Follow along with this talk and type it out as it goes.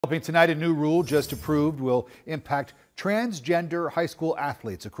Developing tonight, a new rule just approved will impact transgender high school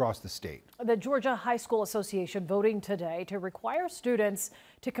athletes across the state. The Georgia High School Association voting today to require students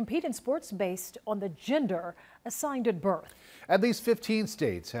to compete in sports based on the gender assigned at birth. At least 15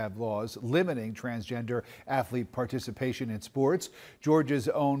 states have laws limiting transgender athlete participation in sports. Georgia's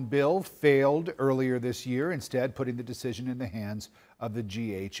own bill failed earlier this year, instead putting the decision in the hands of the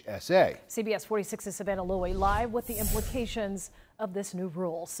GHSA. CBS 46's Savannah Louie live with the implications of this new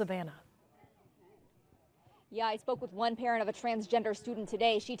rule. Savannah. Yeah, I spoke with one parent of a transgender student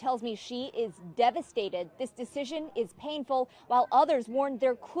today. She tells me she is devastated. This decision is painful, while others warned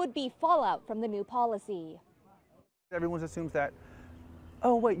there could be fallout from the new policy. Everyone assumes that,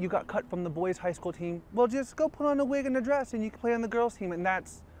 oh wait, you got cut from the boys' high school team. Well, just go put on a wig and a dress and you can play on the girls' team. And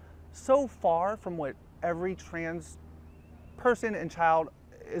that's so far from what every trans person and child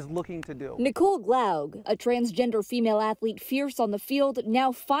is looking to do. Nicole Glaug, a transgender female athlete fierce on the field,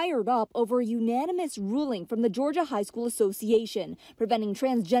 now fired up over a unanimous ruling from the Georgia High School Association, preventing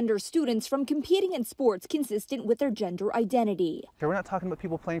transgender students from competing in sports consistent with their gender identity. We're not talking about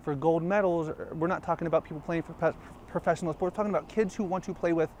people playing for gold medals. We're not talking about people playing for professional sports. We're talking about kids who want to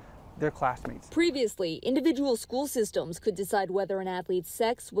play with their classmates. Previously, individual school systems could decide whether an athlete's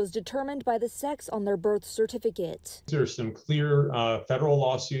sex was determined by the sex on their birth certificate. There's some clear federal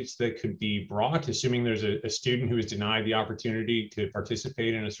lawsuits that could be brought, assuming there's a student who is denied the opportunity to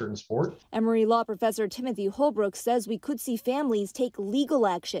participate in a certain sport. Emory Law professor Timothy Holbrook says we could see families take legal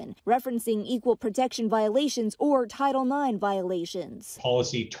action, referencing equal protection violations or Title IX violations.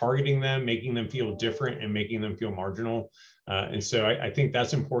 Policy targeting them, making them feel different and making them feel marginal. And so I think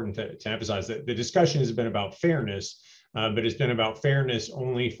that's important to emphasize that the discussion has been about fairness, but it's been about fairness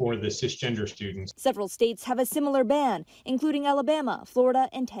only for the cisgender students. Several states have a similar ban, including Alabama, Florida,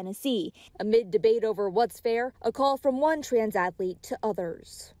 and Tennessee. Amid debate over what's fair, a call from one trans athlete to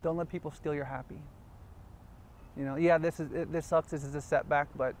others. Don't let people steal your happy. You know, yeah, this sucks, this is a setback,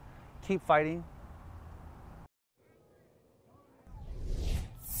 but keep fighting.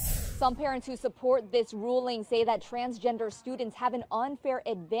 Some parents who support this ruling say that transgender students have an unfair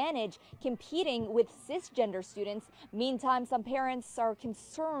advantage competing with cisgender students. Meantime, some parents are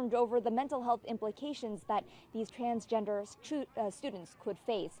concerned over the mental health implications that these transgender students could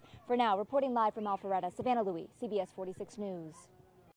face. For now, reporting live from Alpharetta, Savannah Louie, CBS 46 News.